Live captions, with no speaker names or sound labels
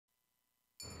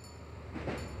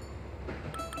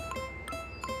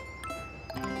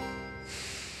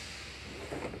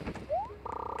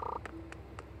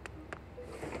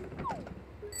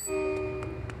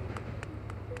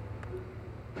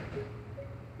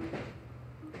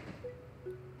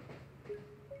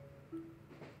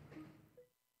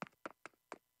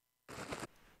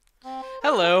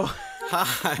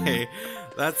Hi.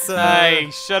 That's Hi,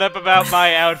 shut up about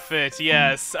my outfit.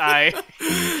 Yes,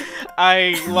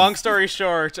 long story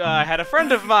short, I had a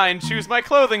friend of mine choose my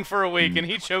clothing for a week, and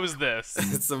he chose this.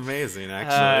 It's amazing,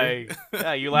 actually.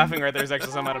 Yeah, you laughing right there's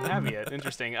actually some I don't have yet.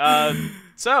 Interesting.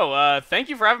 Thank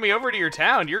you for having me over to your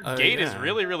town. Your gate is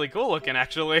really, really cool looking,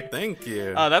 actually. Thank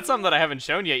you. That's something that I haven't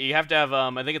shown yet. You have to have,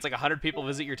 I think it's like 100 people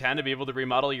visit your town to be able to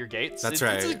remodel your gates. That's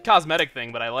right. It's a cosmetic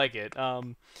thing, but I like it.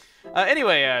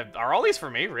 Anyway, are all these for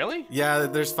me, really? Yeah,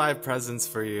 there's 5 presents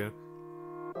for you.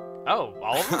 Oh,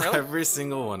 all of them, really? Every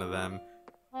single one of them.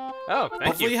 Oh, thank you.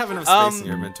 Hopefully you have enough space in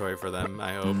your inventory for them,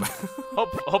 I hope.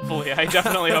 Hopefully, I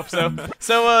definitely hope so.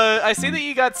 So, I see that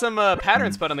you got some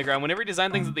patterns put on the ground. Whenever you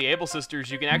design things with the Able Sisters,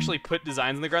 you can actually put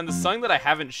designs on the ground. This is something that I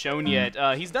haven't shown yet.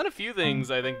 He's done a few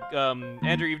things, I think.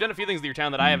 Andrew, you've done a few things with your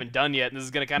town that I haven't done yet, and this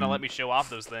is going to kind of let me show off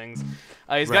those things.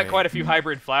 He's got quite a few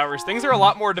hybrid flowers. Things are a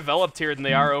lot more developed here than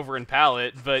they are over in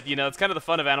Pallet, but, you know, it's kind of the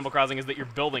fun of Animal Crossing is that you're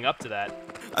building up to that.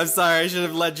 I'm sorry, I should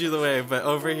have led you the way, but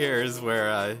over here is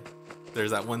where,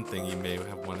 there's that one thing you may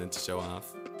have wanted to show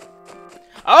off.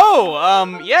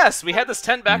 Oh, yes, we had this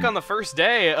tent back on the first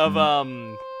day of,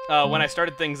 when I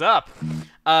started things up.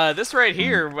 This right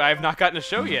here, I've not gotten to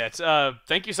show yet.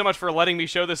 Thank you so much for letting me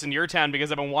show this in your town, because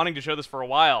I've been wanting to show this for a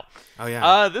while. Oh,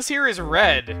 yeah. This here is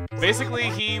Red. Basically,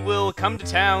 he will come to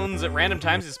towns at random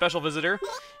times, he's a special visitor,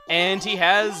 and he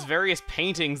has various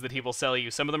paintings that he will sell you.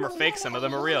 Some of them are fake, some of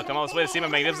them are real. Come all this way to see my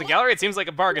magnificent gallery. It seems like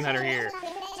a bargain hunter here.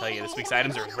 Tell you, this week's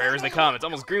items are as rare as they come. It's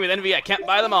almost green with envy. I can't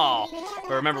buy them all.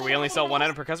 But remember, we only sell one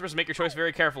item per customer, so make your choice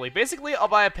very carefully. Basically, I'll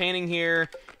buy a painting here,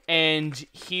 and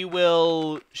he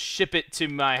will ship it to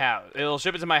my house. He'll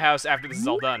ship it to my house after this is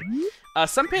all done.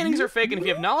 Some paintings are fake, and if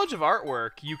you have knowledge of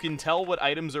artwork, you can tell what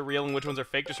items are real and which ones are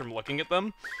fake just from looking at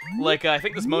them. Like, I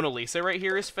think this Mona Lisa right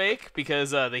here is fake,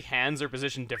 because the hands are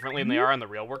positioned differently than they are on the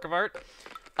real work of art.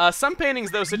 Some paintings,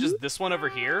 though, such as this one over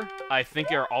here, I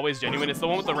think are always genuine. It's the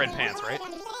one with the red pants, right?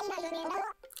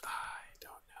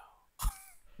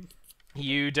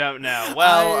 You don't know.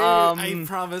 Well, I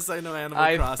promise I know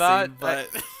Animal Crossing, but...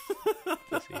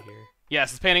 Let's see here.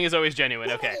 Yes, this painting is always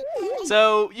genuine. Okay.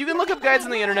 So, you can look up guides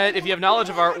on the internet. If you have knowledge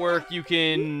of artwork, you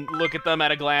can look at them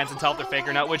at a glance and tell if they're fake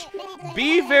or not, which,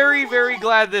 be very, very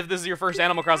glad that if this is your first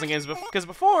Animal Crossing games, because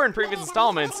before, in previous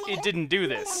installments, it didn't do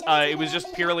this. It was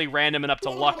just purely random and up to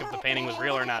luck if the painting was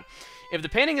real or not. If the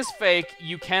painting is fake,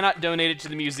 you cannot donate it to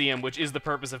the museum, which is the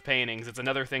purpose of paintings. It's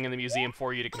another thing in the museum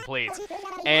for you to complete.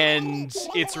 And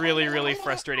it's really, really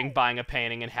frustrating buying a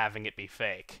painting and having it be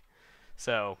fake.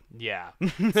 So, yeah.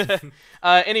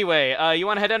 Anyway, you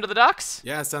want to head down to the docks?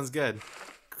 Yeah, sounds good.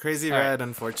 Crazy Red,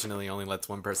 unfortunately, only lets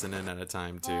one person in at a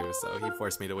time, too, so he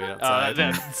forced me to wait outside.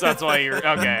 So that's why you're...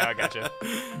 Okay, I gotcha.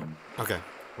 Okay,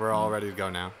 we're all ready to go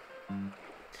now.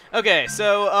 Okay,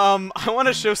 so, I want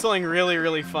to show something really,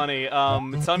 really funny.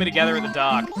 It's telling me to gather at the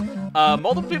dock.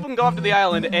 Multiple people can go off to the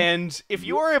island, and if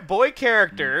you are a boy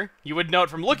character, you would know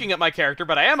it from looking at my character,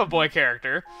 but I am a boy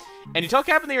character, and you tell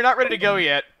Captain that you're not ready to go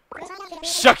yet,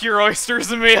 shuck your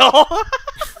oysters, Emil!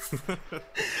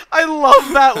 I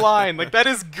love that line. Like, that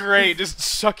is great. Just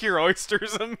shuck your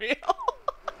oysters, Emil.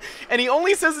 And he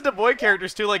only says it to boy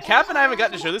characters, too. Like, Cap and I haven't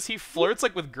gotten to show this. He flirts,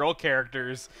 like, with girl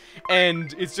characters.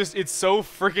 And it's so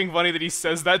freaking funny that he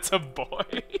says that to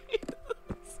boys.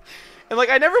 And, like,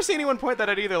 I never see anyone point that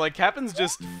out either. Like, Cappen's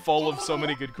just full of so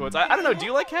many good quotes. I don't know. Do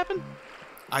you like Cappen?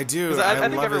 I do. I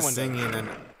think love his everyone singing, and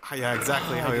yeah,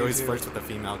 exactly how he always flirts with the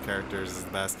female characters is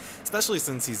the best. Especially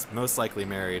since he's most likely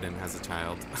married and has a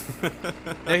child.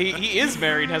 Yeah, he is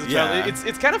married and has a child.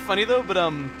 It's kind of funny, though, but,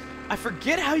 I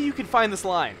forget how you can find this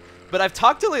line. But I've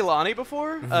talked to Leilani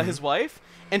before, his wife,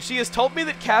 and she has told me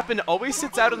that Cap'n always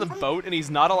sits out on the boat and he's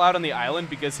not allowed on the island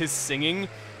because his singing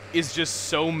is just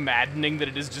so maddening that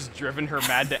it has just driven her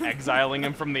mad to exiling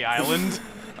him from the island.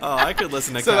 Oh, I could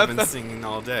listen to Cap'n singing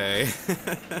all day.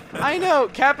 I know,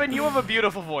 Cap'n, you have a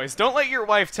beautiful voice. Don't let your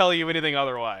wife tell you anything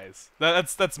otherwise.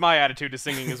 That's my attitude to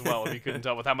singing as well, if you couldn't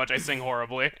tell with how much I sing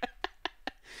horribly.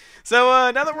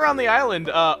 So, now that we're on the island,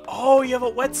 oh, you have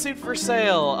a wetsuit for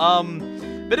sale.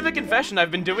 Bit of a confession,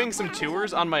 I've been doing some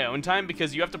tours on my own time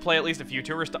because you have to play at least a few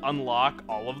tours to unlock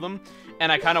all of them. And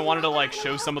I kind of wanted to, like,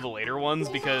 show some of the later ones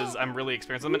because I'm really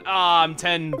experienced with them. And, I'm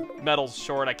 10 medals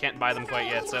short, I can't buy them quite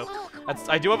yet, so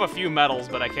I do have a few medals,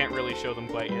 but I can't really show them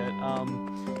quite yet.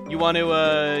 You want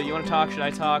to talk? Should I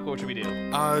talk? What should we do?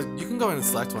 You can go in and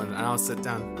select one, and I'll sit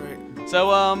down. All right. So,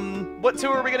 what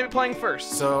tour are we going to be playing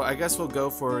first? So, I guess we'll go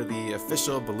for the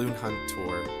official Balloon Hunt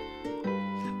tour.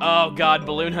 Oh god,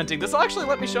 balloon hunting. This will actually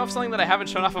let me show off something that I haven't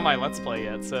shown off on my Let's Play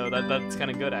yet, so that's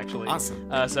kind of good, actually.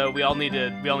 Awesome. So we all need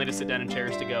to sit down in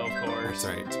chairs to go, of course. That's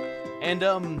right. And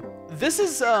this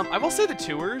is, I will say the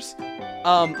tours,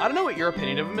 I don't know what your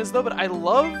opinion of them is, though, but I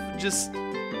love just...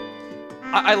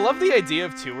 I love the idea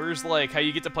of tours, like, how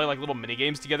you get to play, like, little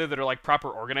mini-games together that are, like, proper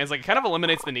organized. Like, it kind of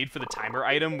eliminates the need for the timer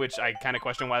item, which I kind of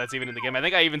question why that's even in the game. I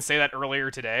think I even say that earlier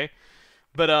today.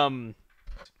 But,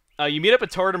 you meet up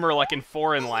at Tortimer, like, in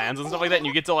foreign lands and stuff like that, and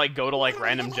you get to, like, go to, like,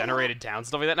 random generated towns and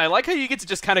stuff like that. And I like how you get to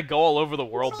just kind of go all over the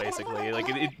world, basically. Like,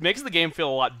 it makes the game feel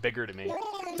a lot bigger to me.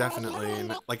 Definitely,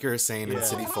 and like you were saying, in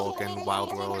City Folk and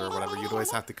Wild World or whatever, you'd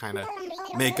always have to kind of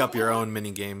make up your own mini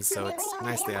games. So it's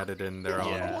nice they added in their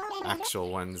own actual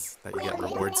ones that you get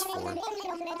rewards for.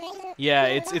 Yeah,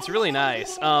 it's really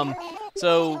nice.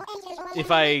 So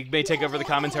if I may take over the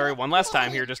commentary one last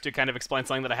time here, just to kind of explain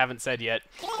something that I haven't said yet.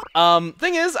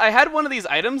 Thing is, I had one of these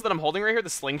items that I'm holding right here, the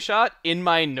slingshot, in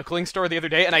my Nookling store the other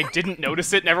day, and I didn't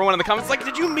notice it, and everyone in the comments is like,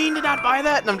 did you mean to not buy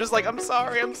that? And I'm just like, I'm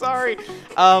sorry.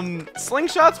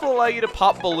 Slingshots will allow you to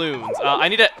pop balloons. I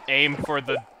need to aim for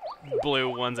the blue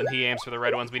ones, and he aims for the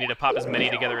red ones. We need to pop as many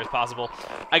together as possible.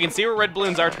 I can see where red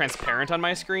balloons are transparent on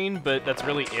my screen, but that's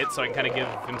really it, so I can kind of give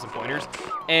him some pointers.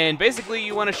 And basically,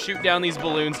 you want to shoot down these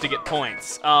balloons to get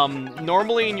points.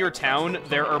 Normally in your town,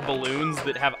 there are balloons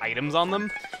that have items on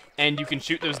them, and you can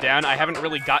shoot those down. I haven't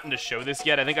really gotten to show this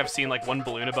yet. I think I've seen like one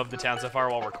balloon above the town so far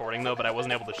while recording, though, but I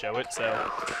wasn't able to show it,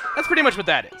 so that's pretty much what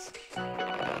that is.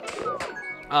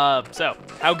 So,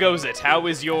 how goes it? How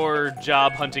is your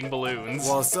job hunting balloons?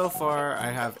 Well, so far,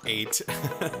 I have 8.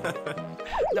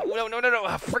 No,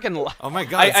 freaking... Oh my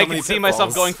god, I can see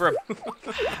myself going for a...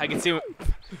 I can see...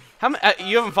 How many...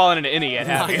 you haven't fallen into any yet,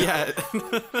 have you? Not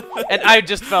yet. And I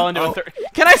just fell into a third...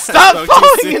 Can I stop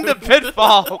falling into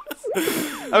pitfalls?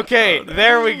 Okay,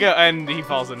 there we go. And he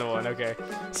falls into one, okay.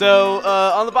 So,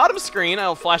 on the bottom screen,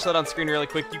 I'll flash that on screen really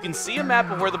quick, you can see a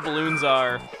map of where the balloons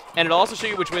are, and it'll also show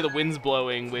you which way the wind's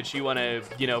blowing, which you want to,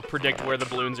 you know, predict where the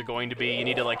balloons are going to be. You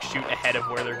need to, like, shoot ahead of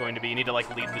where they're going to be. You need to,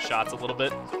 like, lead the shots a little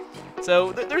bit.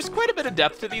 So, there's quite a bit of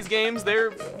depth to these games.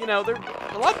 They're, you know, they're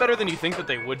a lot better than you think that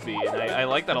they would be, and I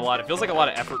like that a lot. It feels like a lot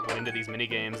of effort went into these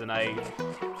mini-games, and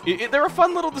they're a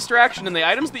fun little distraction, and the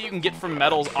items that you can get from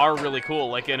medals are really cool.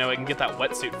 Like, you know, I can get that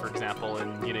wetsuit, for example,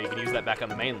 and, you know, you can use that back on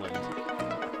the mainland.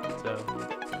 So,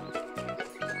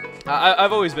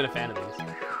 I've always been a fan of these.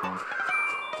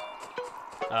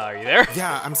 Are you there?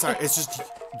 Yeah, I'm sorry. It's just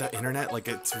the internet, like,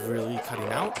 it's really cutting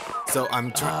out. So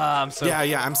I'm trying.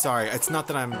 Yeah, I'm sorry. It's not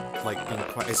that I'm, like, being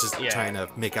quiet. It's just trying to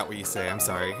make out what you say. I'm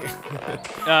sorry.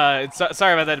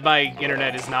 Sorry about that. My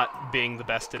internet is not being the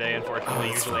best today, unfortunately.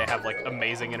 Usually I have, like,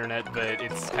 amazing internet, but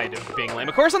it's kind of being lame.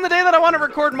 Of course, on the day that I want to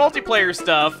record multiplayer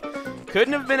stuff,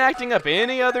 couldn't have been acting up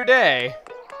any other day.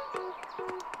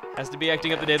 Has to be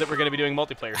acting up the day that we're going to be doing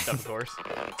multiplayer stuff, of course.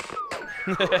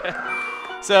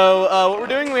 So, what we're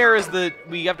doing here is that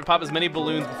we have to pop as many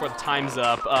balloons before the time's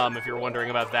up, if you're wondering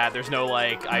about that. There's no,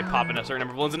 like, I pop in a certain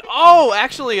number of balloons, and oh,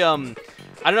 actually, I don't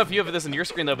know if you have this on your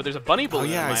screen, though, but there's a bunny balloon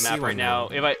in my map right now.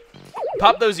 If I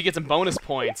pop those, you get some bonus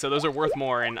points, so those are worth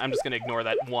more, and I'm just going to ignore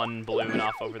that one balloon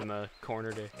off over in the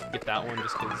corner to get that one,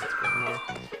 just because it's worth more.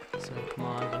 So, come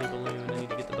on, bunny balloon, I need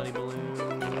to get the bunny balloon.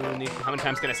 How many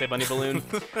times can I say bunny balloon?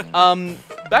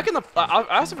 Back in the,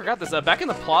 I also forgot this, back in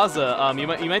the plaza, you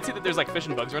might see that there's, like, fish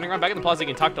and bugs running around. Back in the plaza, you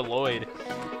can talk to Lloyd,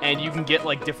 and you can get,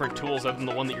 like, different tools other than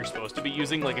the one that you're supposed to be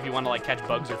using, like, if you want to, like, catch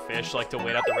bugs or fish, like, to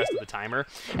wait out the rest of the timer.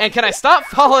 And can I stop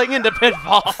falling into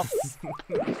pitfalls?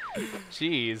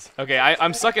 Jeez. Okay,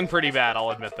 I'm sucking pretty bad, I'll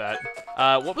admit that.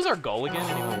 What was our goal again?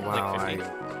 Oh, wow, like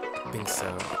 50? I think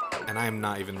so. And I am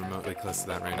not even remotely close to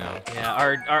that right now. Yeah,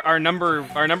 our number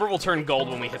will turn gold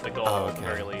when we hit the goal, at the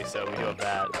very least, so we do have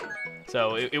that.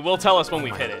 So it will tell us when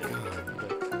we've hit it.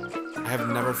 I have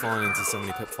never fallen into so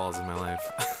many pitfalls in my life.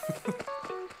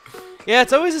 Yeah,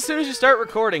 it's always as soon as you start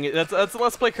recording. That's a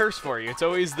Let's Play curse for you. It's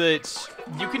always that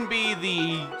you can be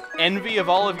the envy of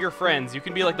all of your friends. You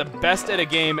can be like the best at a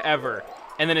game ever.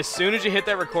 And then as soon as you hit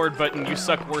that record button, you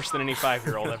suck worse than any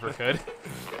 5-year-old ever could.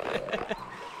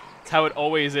 It's how it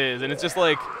always is. And it's just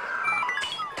like,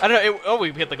 I don't know,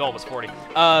 we hit the goal, it was 40.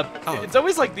 It's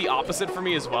always like the opposite for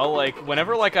me as well. Like,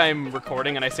 whenever like I'm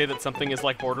recording and I say that something is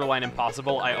like borderline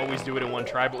impossible, I always do it in one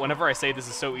try. But whenever I say this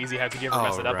is so easy, how could you ever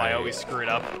mess it up? I always screw it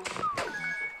up.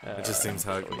 It just seems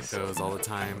how it goes all the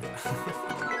time.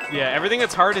 Yeah, everything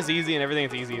that's hard is easy, and everything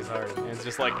that's easy is hard. And it's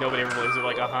just like nobody ever believes it.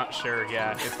 Like, sure,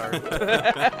 yeah, it's hard.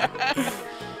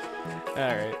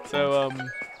 All right, so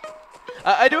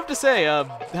I do have to say,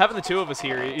 having the two of us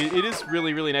here, it is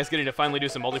really, really nice getting to finally do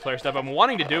some multiplayer stuff. I'm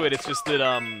wanting to do it. It's just that,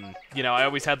 you know, I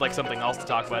always had like something else to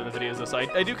talk about in the videos. So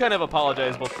I do kind of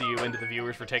apologize both to you and to the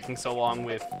viewers for taking so long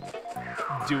with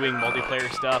doing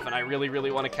multiplayer stuff. And I really, really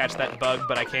want to catch that bug,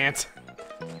 but I can't.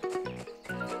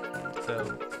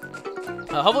 So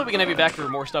Hopefully we can have you back for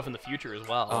more stuff in the future as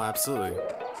well. Oh, absolutely.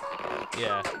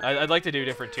 Yeah, I'd like to do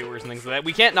different tours and things like that.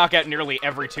 We can't knock out nearly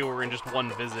every tour in just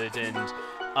one visit, and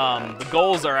the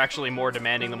goals are actually more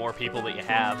demanding the more people that you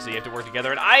have, so you have to work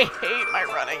together, and I hate my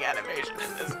running animation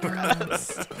in this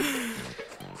dress.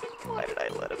 Why did I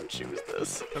let him choose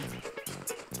this?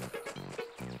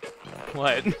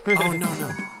 What? Oh,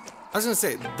 no. I was gonna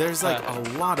say, there's like a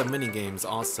lot of mini games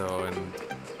also, and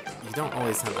you don't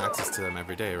always have access to them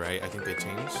every day, right? I think they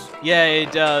changed. Yeah,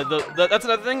 that's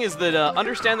another thing is that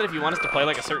understand that if you want us to play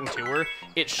like a certain tour,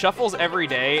 it shuffles every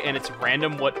day and it's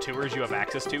random what tours you have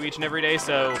access to each and every day.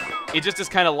 So it just is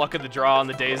kind of luck of the draw on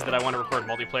the days that I want to record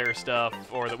multiplayer stuff,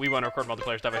 or that we want to record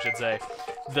multiplayer stuff, I should say,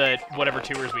 that whatever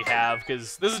tours we have,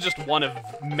 because this is just one of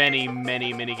many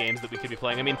mini games that we could be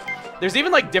playing. I mean, there's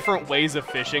even like different ways of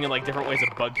fishing and like different ways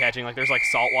of bug catching. Like there's like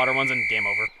saltwater ones, and game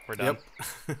over. We're done.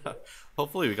 Yep.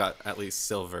 Hopefully we got at least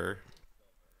silver.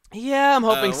 Yeah, I'm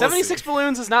hoping. We'll 76 see.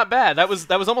 balloons is not bad. That was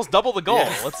almost double the goal.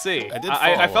 Yeah. Let's see.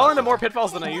 I I fell into more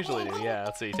pitfalls than I usually do. Yeah,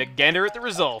 let's see. Take a gander at the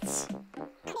results.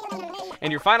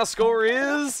 And your final score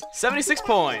is 76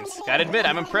 points. Gotta admit,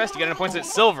 I'm impressed. You got enough points at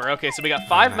silver. Okay, so we got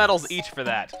 5 medals each for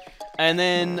that. And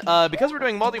then, because we're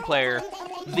doing multiplayer,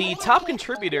 the top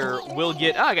contributor will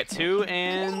get... I got 2,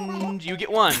 and you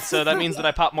get 1. So that means that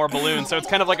I pop more balloons. So it's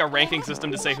kind of like a ranking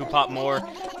system to say who popped more.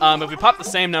 If we pop the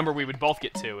same number, we would both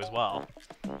get 2 as well.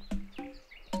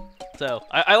 So,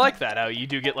 I like that, how you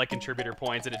do get, like, contributor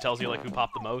points, and it tells you, like, who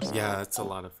popped the most. Yeah, it's a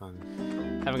lot of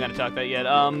fun. Haven't got to talk that yet.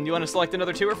 You want to select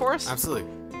another tour for us? Absolutely.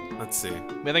 Let's see.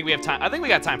 I think we have time. I think we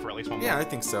got time for at least one more. Yeah, I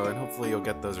think so, and hopefully you'll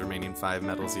get those remaining 5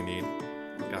 medals you need.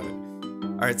 Got it.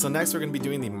 Alright, so next we're going to be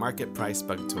doing the Market Price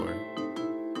Bug Tour.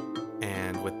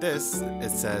 And with this,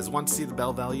 it says, want to see the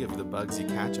bell value of the bugs you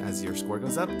catch as your score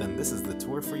goes up? Then this is the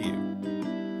tour for you.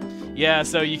 Yeah,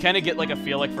 so you kind of get like a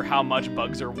feel like for how much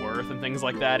bugs are worth and things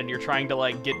like that, and you're trying to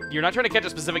like you're not trying to catch a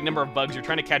specific number of bugs, you're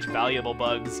trying to catch valuable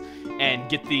bugs and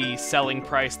get the selling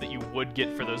price that you would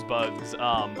get for those bugs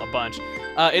a bunch.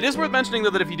 It is worth mentioning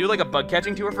though that if you do like a bug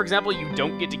catching tour, for example, you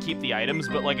don't get to keep the items,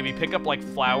 but like if you pick up like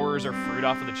flowers or fruit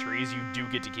off of the trees, you do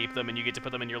get to keep them, and you get to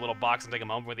put them in your little box and take them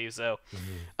home with you. So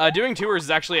doing tours is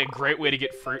actually a great way to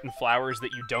get fruit and flowers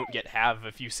that you don't have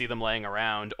if you see them laying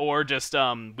around, or just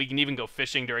we can even go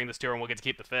fishing during this tour and we'll get to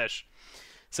keep the fish.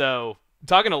 So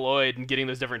talking to Lloyd and getting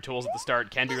those different tools at the start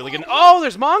can be really good. Oh,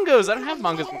 there's mongos! I don't have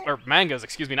mangoes,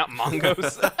 excuse me, not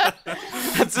mongos.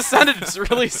 That just sounded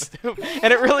really stupid.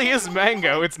 And it really is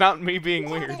mango. It's not me being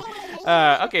weird.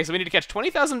 Okay, so we need to catch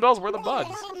 20,000 bells worth of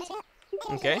bugs.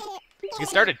 Okay, let's get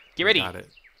started. Get ready. Got it.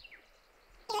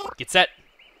 Get set.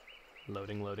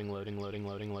 Loading. Go!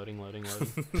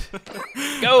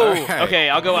 Right. Okay,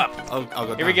 I'll go up. I'll go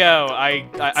down. Here we go.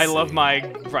 I love my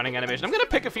running animation. I'm gonna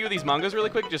pick a few of these mangoes really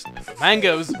quick, just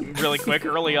mangoes really quick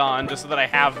early on, just so that I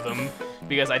have them,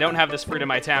 because I don't have this fruit in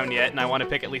my town yet, and I want to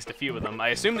pick at least a few of them. I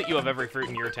assume that you have every fruit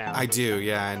in your town. I do,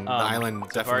 yeah, and the island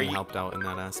definitely helped out in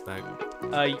that aspect.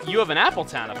 You have an apple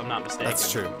town, if I'm not mistaken.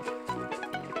 That's true.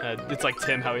 It's like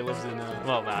Tim, how he lives in,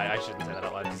 well, no, I shouldn't say that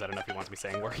out loud, because I don't know if he wants me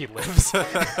saying where he lives.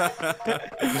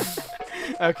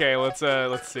 Okay, let's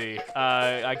see.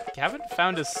 I haven't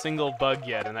found a single bug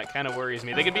yet, and that kind of worries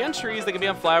me. They could be on trees, they could be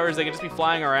on flowers, they could just be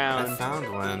flying around. I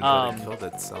found one, but it killed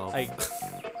itself.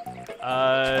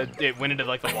 It went into,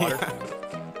 like, the water.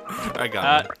 I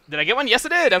got one. Did I get one? Yes, I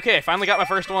did. Okay, I finally got my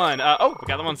first one. Oh, we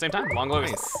got them on the same time. Long lows.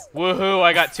 Nice. Woohoo,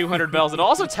 I got 200 bells. It'll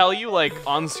also tell you, like,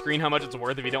 on screen how much it's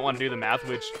worth if you don't want to do the math,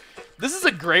 which... This is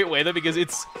a great way, though, because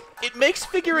it makes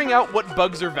figuring out what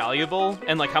bugs are valuable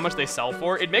and, like, how much they sell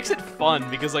for. It makes it fun,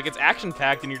 because, like, it's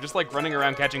action-packed, and you're just, like, running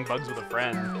around catching bugs with a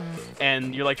friend.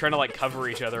 And you're, like, trying to, like, cover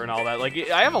each other and all that.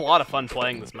 Like, I have a lot of fun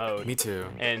playing this mode. Me too.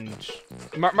 And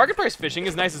market price fishing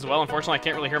is nice as well. Unfortunately, I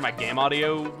can't really hear my game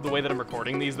audio the way that I'm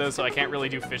recording these, though, so I can't really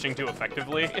do fishing too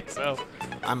effectively. So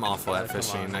I'm awful at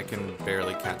fishing. I can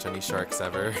barely catch any sharks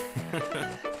ever.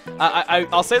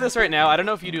 I'll say this right now. I don't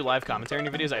know if you do live commentary in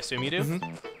your videos. I assume you do.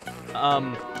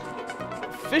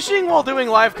 Fishing while doing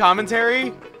live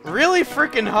commentary, really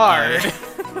freaking hard.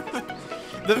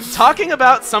 Talking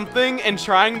about something and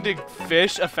trying to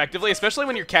fish effectively, especially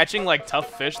when you're catching like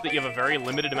tough fish that you have a very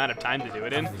limited amount of time to do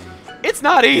it in, it's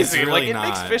not easy. It's really like it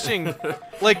makes fishing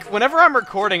like whenever I'm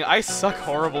recording, I suck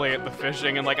horribly at the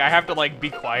fishing, and like I have to like be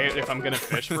quiet if I'm gonna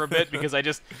fish for a bit because I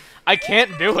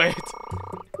can't do it.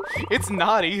 It's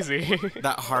not easy.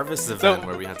 That harvest event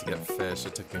where we had to get fish,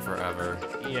 it took me forever.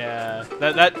 Yeah,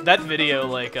 that video,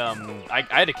 like, I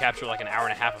had to capture like an hour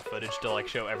and a half of footage to like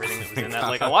show everything that was in that.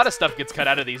 Like, a lot of stuff gets cut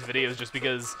out of these videos just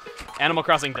because Animal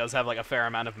Crossing does have like a fair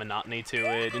amount of monotony to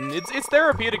it, and it's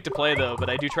therapeutic to play though. But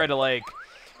I do try to like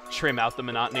trim out the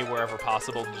monotony wherever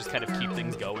possible to just kind of keep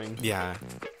things going. Yeah.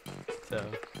 So.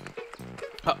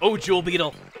 Oh, Jewel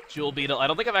Beetle. Jewel Beetle. I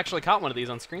don't think I've actually caught one of these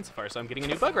on screen so far, so I'm getting a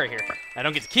new bug right here. I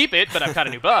don't get to keep it, but I've caught a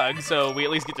new bug, so we at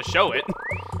least get to show it.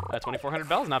 2,400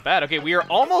 bells, not bad. Okay, we are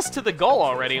almost to the goal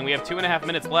already, and we have 2.5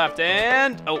 minutes left,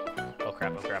 and... Oh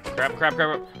crap, oh crap, oh crap, oh crap,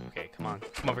 crap. Okay, come on.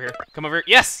 Come over here. Come over here.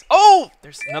 Yes! Oh!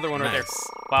 There's another one right there.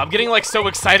 Wow, I'm getting, like, so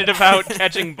excited about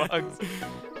catching bugs.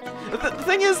 The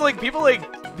thing is, like, people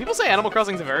say Animal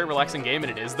Crossing is a very relaxing game,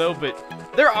 and it is, though, but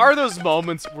there are those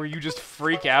moments where you just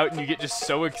freak out and you get just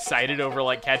so excited over,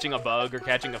 like, catching a bug or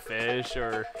catching a fish,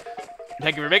 or...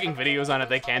 Heck, if you're making videos on it,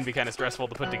 they can be kind of stressful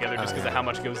to put together just because of how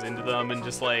much goes into them and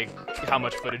just, like, how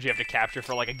much footage you have to capture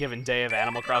for, like, a given day of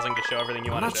Animal Crossing to show everything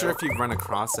you want to show. I'm not sure if you've run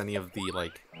across any of the,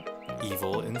 like,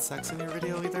 evil insects in your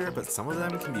video either, but some of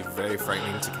them can be very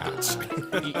frightening to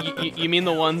catch. You mean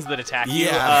the ones that attack you?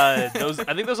 Yeah.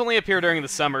 I think those only appear during the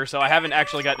summer, so I haven't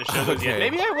actually gotten to show those yet.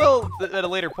 Maybe I will at a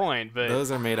later point, but...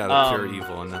 Those are made out of pure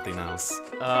evil and nothing else.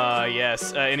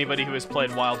 Yes. Anybody who has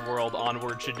played Wild World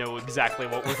Onward should know exactly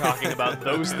what we're talking about.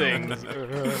 Those things.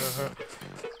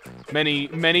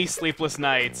 Many sleepless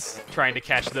nights trying to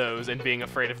catch those and being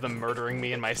afraid of them murdering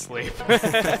me in my sleep.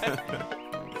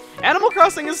 Animal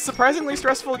Crossing is a surprisingly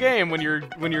stressful game when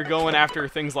you're going after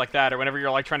things like that, or whenever you're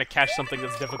like trying to catch something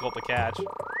that's difficult to catch.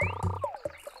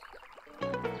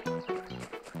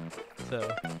 So,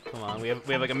 come on, we have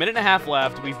like a minute and a half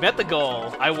left. We've met the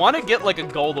goal. I want to get like a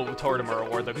gold Tortimer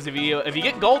award though, because if you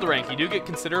get gold rank, you do get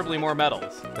considerably more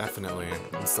medals. Definitely.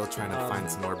 I'm still trying to find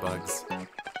some more bugs.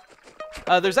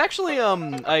 There's actually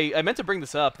I meant to bring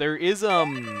this up. There's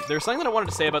something that I wanted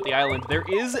to say about the island. There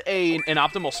is an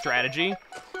optimal strategy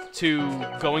to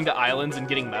going to islands and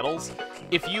getting medals.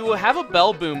 If you have a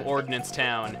Bell Boom Ordnance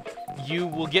Town, you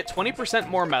will get 20%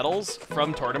 more medals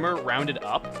from Tortimer rounded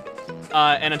up.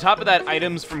 And on top of that,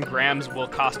 items from Grams will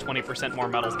cost 20% more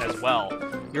medals as well.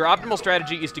 Your optimal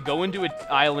strategy is to go into an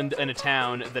island in a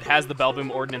town that has the Bell Boom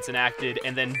Ordinance enacted,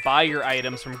 and then buy your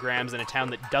items from Grams in a town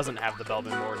that doesn't have the Bell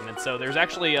Boom Ordinance. So there's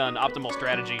actually an optimal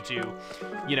strategy to,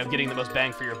 you know, getting the most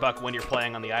bang for your buck when you're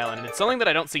playing on the island. And it's something that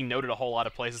I don't see noted a whole lot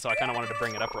of places, so I kind of wanted to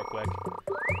bring it up real quick.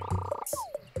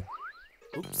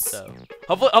 Oops. So,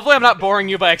 hopefully I'm not boring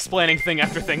you by explaining thing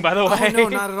after thing, by the way. Oh, no,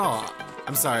 not at all.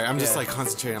 I'm sorry. I'm just like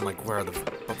concentrating. I'm like, where are the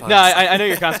bugs? No, I know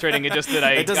you're concentrating. It just that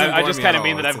I just kind of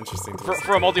mean that I've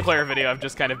for a multiplayer video, I've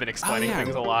just kind of been explaining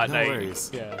things a lot. No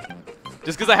worries. Yeah.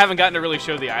 Just because I haven't gotten to really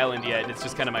show the island yet, it's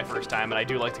just kind of my first time, and I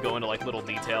do like to go into like little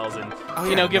details and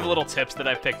you know give little tips that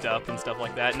I've picked up and stuff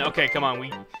like that. And okay, come on,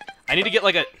 I need to get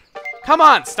like a. Come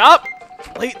on, stop.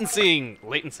 Latencying,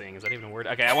 is that even a word?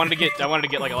 Okay, I wanted to get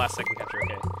like a last second capture.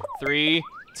 Okay, 3,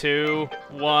 2,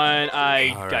 1. I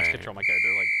got to control my character.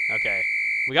 Like, okay,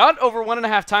 we got over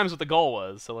 1.5 times what the goal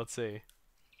was. So let's see.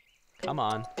 Come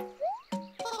on.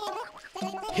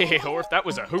 Hey, Horf, that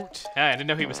was a hoot. Yeah, I didn't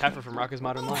know he was Heifer from Rocko's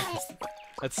Modern Life.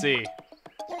 Let's see.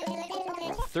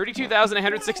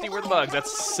 32,860 worth of bugs.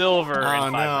 That's silver. Oh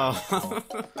and no.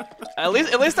 At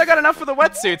least I got enough for the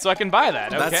wetsuit, so I can buy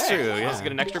that. Okay. That's true. Yeah. Let's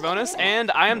get an extra bonus,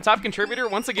 and I am top contributor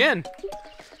once again.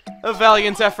 A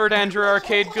valiant effort, Andrew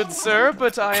Arcade, good sir,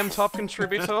 but I am top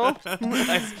contributor.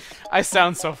 I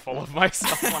sound so full of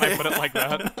myself when I put it like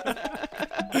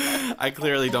that. I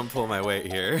clearly don't pull my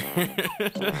weight here.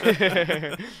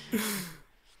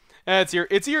 It's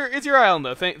your island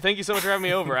though. Thank you so much for having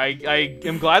me over. I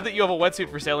am glad that you have a wetsuit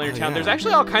for sale in your town. Yeah. There's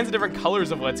actually all kinds of different colors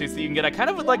of wetsuits that you can get. I kind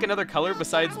of would like another color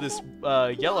besides this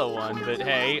yellow one, but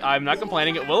hey, I'm not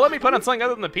complaining. It will let me put on something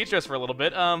other than the peach dress for a little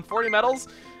bit. 40 medals.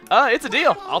 It's a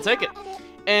deal. I'll take it.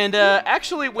 And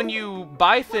actually, when you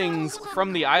buy things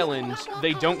from the island,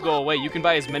 they don't go away. You can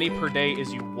buy as many per day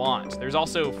as you want. There's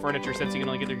also furniture sets you can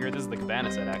only get through here. This is the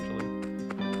cabana set, actually.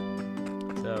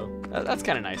 So that's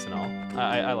kind of nice and all.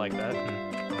 I like that.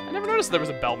 I never noticed there was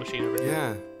a bell machine over here.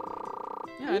 Yeah.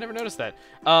 Yeah, I never noticed that.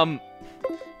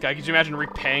 God, could you imagine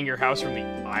repaying your house from the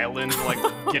island, like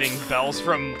getting bells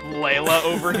from Layla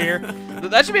over here?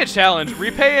 That should be a challenge.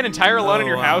 Repay an entire loan in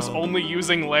your house only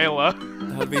using Layla.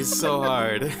 That'd be so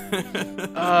hard.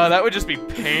 That would just be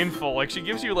painful. Like, she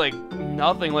gives you, like,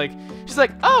 nothing. Like, she's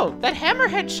like, oh, that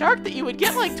hammerhead shark that you would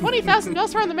get, like, 20,000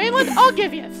 bells for on the mainland? I'll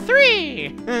give you 3!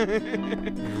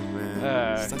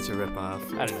 Such a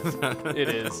ripoff. I don't know. It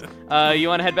is. You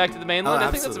want to head back to the mainland?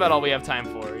 I think that's about all we have time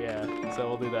for, yeah. So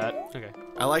we'll do that. Okay.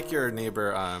 I like your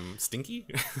neighbor, Stinky.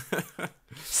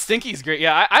 Stinky's great.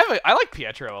 Yeah, I like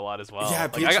Pietro a lot as well. Yeah,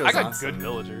 like, Pietro's I got awesome. good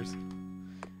villagers.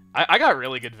 I got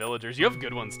really good villagers. You have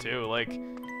good ones too. Like,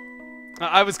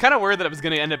 I was kind of worried that I was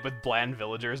going to end up with bland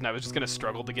villagers, and I was just going to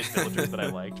struggle to get villagers that I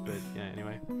liked. But yeah,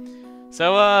 anyway.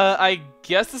 So, I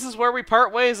guess this is where we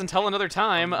part ways until another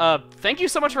time. Thank you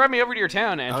so much for having me over to your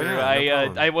town, Andrew. Oh, yeah,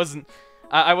 no problem.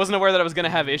 I wasn't aware that I was gonna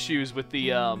have issues with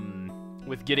the,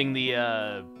 with getting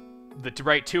the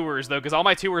right tours, though, because all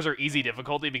my tours are easy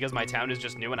difficulty because my town is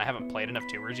just new and I haven't played enough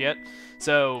tours yet.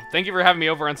 So, thank you for having me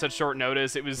over on such short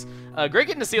notice. It was great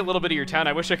getting to see a little bit of your town.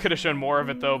 I wish I could have shown more of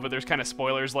it, though, but there's kind of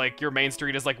spoilers, like, your main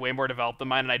street is, like, way more developed than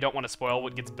mine, and I don't want to spoil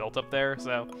what gets built up there,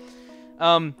 so...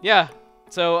 yeah.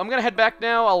 So, I'm gonna head back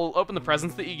now. I'll open the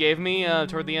presents that you gave me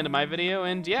toward the end of my video,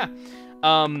 and yeah.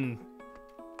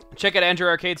 Check out Andrew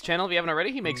Arcade's channel if you haven't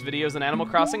already. He makes videos on Animal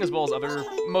Crossing as well as other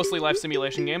mostly life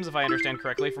simulation games, if I understand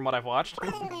correctly from what I've watched.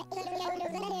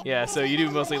 Yeah, so you do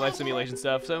mostly life simulation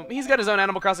stuff. So he's got his own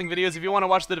Animal Crossing videos. If you want to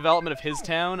watch the development of his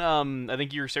town, I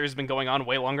think your series has been going on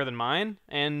way longer than mine.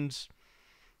 And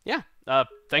yeah,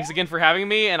 thanks again for having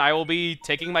me, and I will be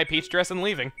taking my peach dress and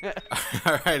leaving.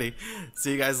 Alrighty.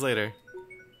 See you guys later.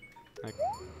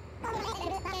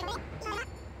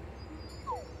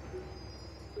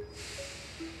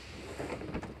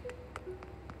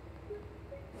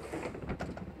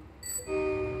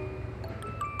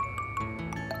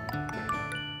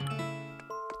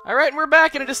 Alright, and we're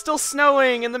back, and it is still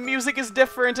snowing, and the music is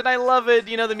different, and I love it.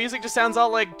 You know, the music just sounds all,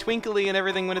 like, twinkly and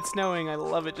everything when it's snowing. I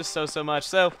love it just so much.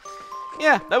 So,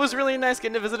 yeah, that was really nice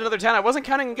getting to visit another town. I wasn't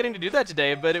counting on getting to do that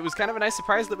today, but it was kind of a nice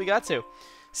surprise that we got to.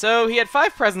 So, he had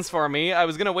 5 presents for me. I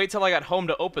was gonna wait till I got home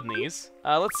to open these.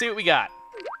 Let's see what we got.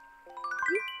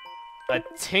 A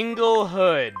Tingle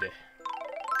Hood.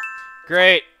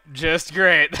 Great. Just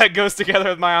great. That goes together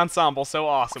with my ensemble so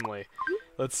awesomely.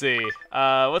 Let's see.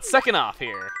 What's second off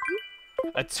here?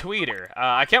 A tweeter.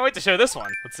 I can't wait to show this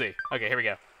one. Let's see. Okay, here we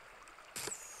go.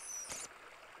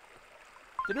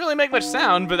 Didn't really make much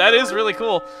sound, but that is really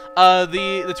cool.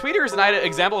 The tweeter is an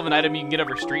example of an item you can get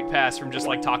over Street Pass from just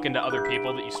like talking to other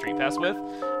people that you Street Pass with.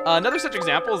 Another such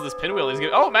example is this pinwheel.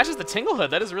 Oh, it matches the Tingle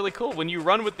Hood. That is really cool. When you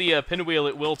run with the pinwheel,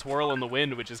 it will twirl in the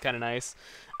wind, which is kind of nice.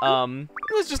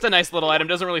 It's just a nice little item.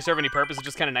 Doesn't really serve any purpose. It's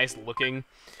just kind of nice looking.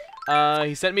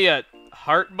 He sent me a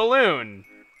heart balloon.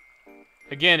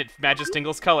 Again, it matches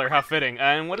Tingle's color. How fitting.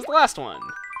 And what is the last one?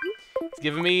 It's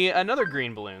giving me another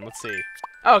green balloon. Let's see.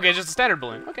 Oh, okay, just a standard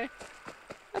balloon. Okay.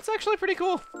 That's actually pretty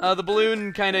cool. The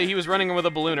balloon he was running with a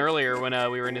balloon earlier when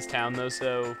we were in his town, though,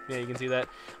 so yeah, you can see that.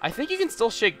 I think you can still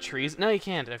shake trees. No, you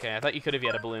can't. Okay, I thought you could if you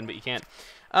had a balloon, but you can't.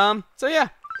 So yeah.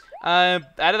 Out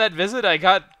of that visit, I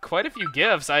got quite a few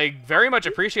gifts. I very much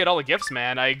appreciate all the gifts,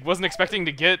 man. I wasn't expecting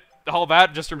to get all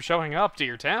that just from showing up to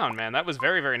your town, man. That was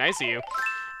very, very nice of you.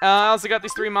 I also got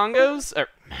these 3 mangos.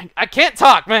 I can't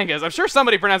talk, mangoes. I'm sure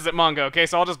somebody pronounces it mango, okay,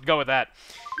 so I'll just go with that.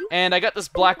 And I got this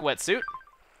black wetsuit.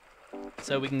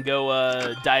 So we can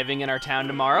go diving in our town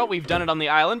tomorrow. We've done it on the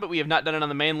island, but we have not done it on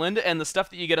the mainland, and the stuff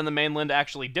that you get on the mainland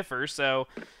actually differs, so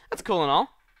that's cool and all.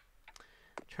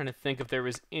 Trying to think if there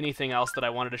was anything else that I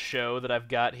wanted to show that I've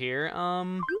got here.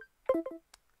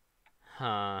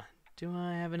 Do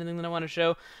I have anything that I want to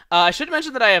show? I should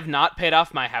mention that I have not paid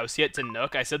off my house yet to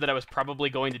Nook. I said that I was probably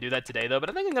going to do that today, though, but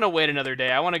I think I'm going to wait another day.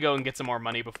 I want to go and get some more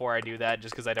money before I do that,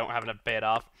 just because I don't have enough to pay it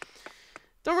off.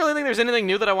 Don't really think there's anything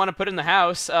new that I want to put in the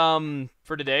house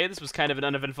for today. This was kind of an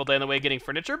uneventful day in the way of getting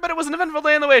furniture, but it was an eventful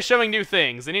day in the way of showing new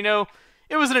things. And, you know,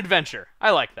 it was an adventure.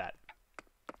 I like that.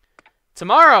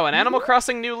 Tomorrow, an Animal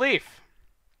Crossing New Leaf.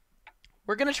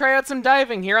 We're going to try out some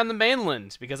diving here on the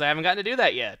mainland, because I haven't gotten to do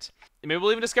that yet. Maybe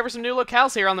we'll even discover some new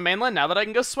locales here on the mainland now that I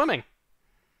can go swimming.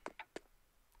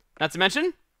 Not to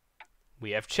mention,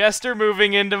 we have Chester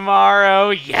moving in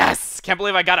tomorrow. Yes! Can't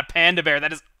believe I got a panda bear.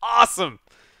 That is awesome!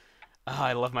 Oh,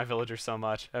 I love my villagers so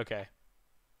much. Okay.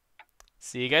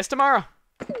 See you guys tomorrow.